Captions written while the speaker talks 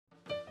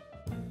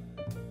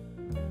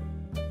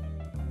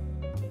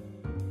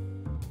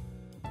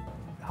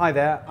Hi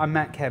there, I'm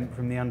Matt Kemp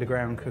from the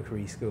Underground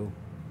Cookery School.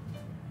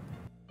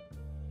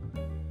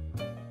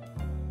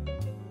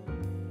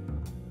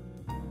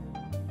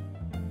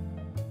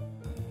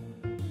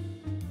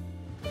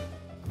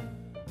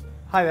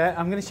 Hi there,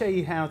 I'm going to show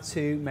you how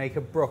to make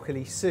a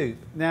broccoli soup.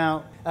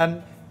 Now,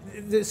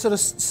 the sort of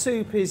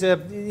soup is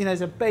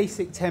is a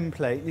basic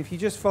template, and if you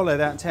just follow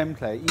that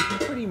template, you can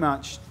pretty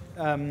much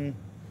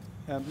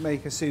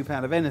make a soup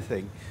out of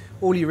anything.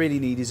 All you really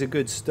need is a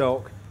good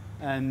stock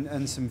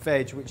and some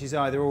veg, which is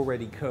either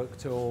already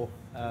cooked or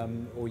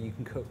you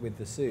can cook with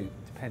the soup,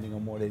 depending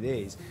on what it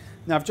is.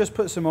 Now, I've just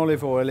put some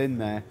olive oil in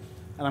there,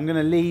 and I'm going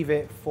to leave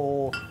it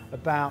for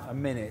about a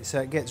minute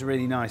so it gets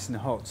really nice and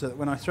hot, so that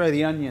when I throw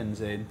the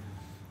onions in,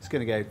 it's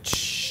going to go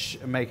tsh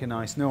and make a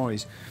nice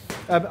noise.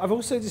 I've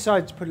also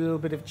decided to put a little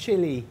bit of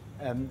chilli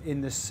in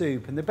the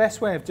soup, and the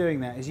best way of doing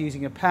that is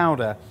using a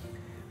powder.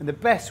 And the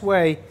best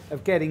way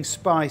of getting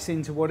spice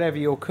into whatever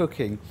you're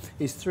cooking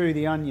is through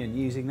the onion,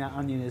 using that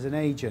onion as an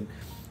agent.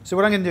 So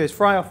what I'm going to do is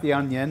fry off the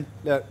onion.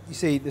 Look, you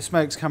see the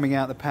smoke's coming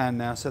out the pan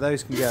now, so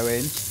those can go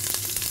in.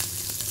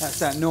 That's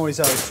that noise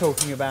I was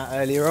talking about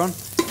earlier on.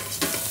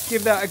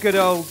 Give that a good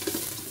old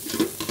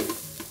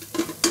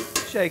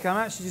shake. I'm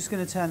actually just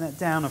going to turn that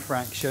down a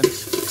fraction.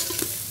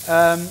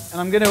 And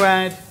I'm going to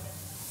add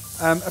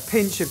a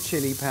pinch of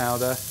chili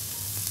powder.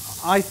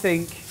 I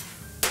think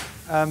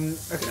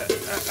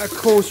a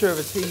quarter of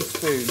a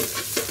teaspoon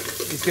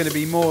is going to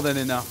be more than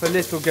enough. A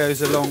little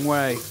goes a long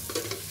way.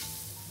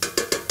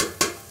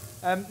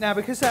 Now,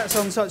 because that's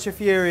on such a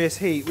furious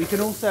heat, we can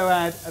also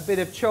add a bit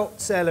of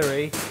chopped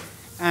celery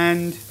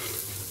and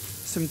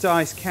some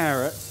diced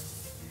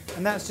carrots.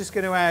 And that's just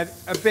going to add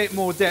a bit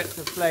more depth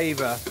of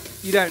flavour.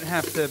 You don't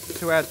have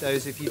to add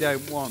those if you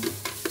don't want.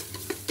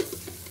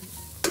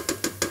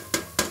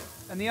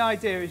 And the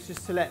idea is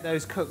just to let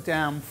those cook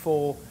down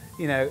for,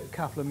 a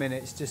couple of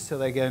minutes, just till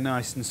they go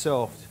nice and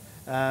soft.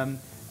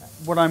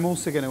 What I'm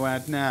also going to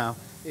add now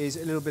is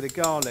a little bit of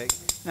garlic.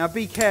 Now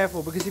be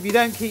careful, because if you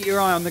don't keep your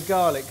eye on the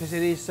garlic, because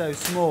it is so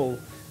small,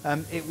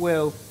 it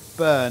will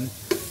burn,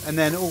 and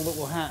then all that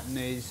will happen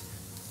is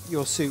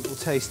your soup will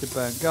taste of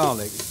burnt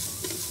garlic.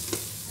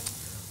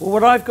 Well,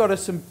 what I've got are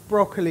some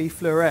broccoli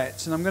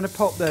florets, and I'm going to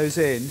pop those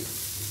in.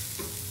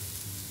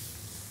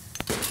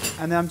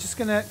 And then I'm just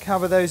going to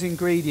cover those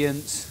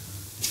ingredients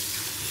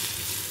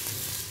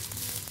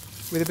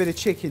with a bit of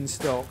chicken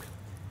stock.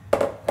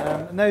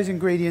 And those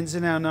ingredients are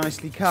now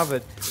nicely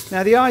covered.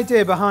 Now, the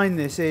idea behind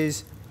this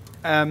is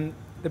the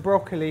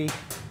broccoli,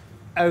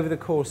 over the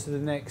course of the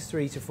next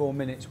 3 to 4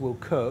 minutes, will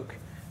cook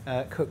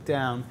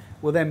down.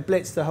 We'll then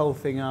blitz the whole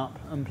thing up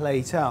and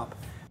plate up.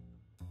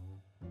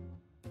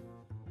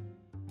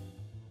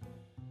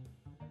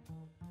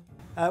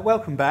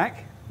 Welcome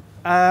back.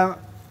 I'm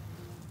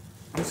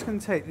just going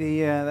to take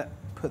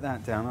put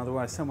that down,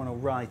 otherwise someone will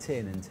write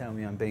in and tell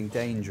me I'm being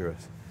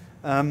dangerous.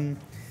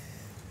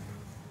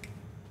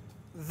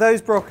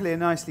 Those broccoli are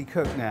nicely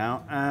cooked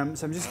now,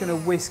 so I'm just going to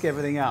whisk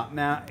everything up.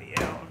 Now,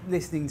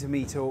 listening to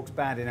me talk's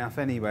bad enough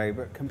anyway,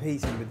 but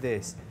competing with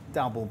this,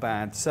 double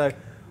bad. So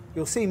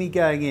you'll see me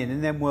going in,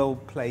 and then we'll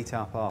plate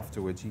up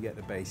afterwards. You get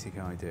the basic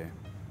idea.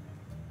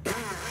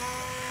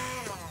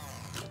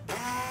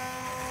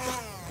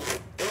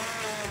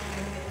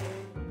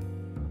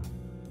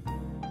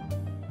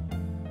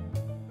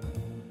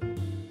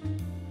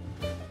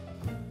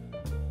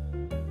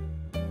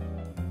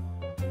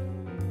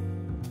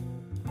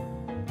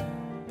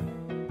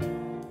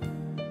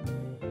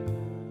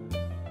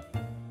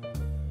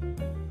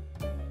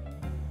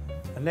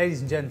 And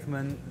ladies and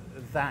gentlemen,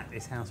 that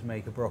is how to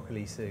make a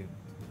broccoli soup.